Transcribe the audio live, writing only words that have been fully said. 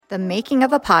The making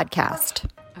of a podcast.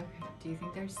 Okay, do you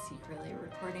think they're secretly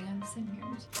recording us in here?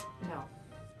 No.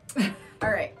 All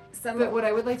right. But what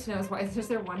I would like to know is why is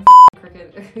there one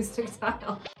crooked acoustic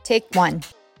tile? Take one.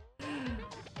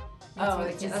 That's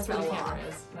where the camera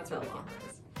is. That's where the camera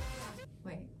is.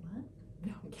 Wait, what?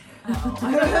 No, I'm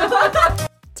kidding. Oh.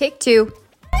 Take two.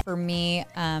 For me,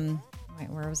 wait,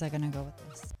 where was I going to go with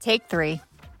this? Take three.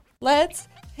 Let's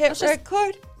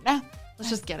record now. Let's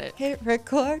just get it. Hit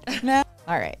record now.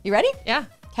 All right, you ready? Yeah.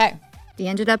 Okay. The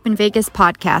Ended Up in Vegas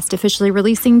podcast officially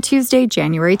releasing Tuesday,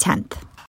 January 10th.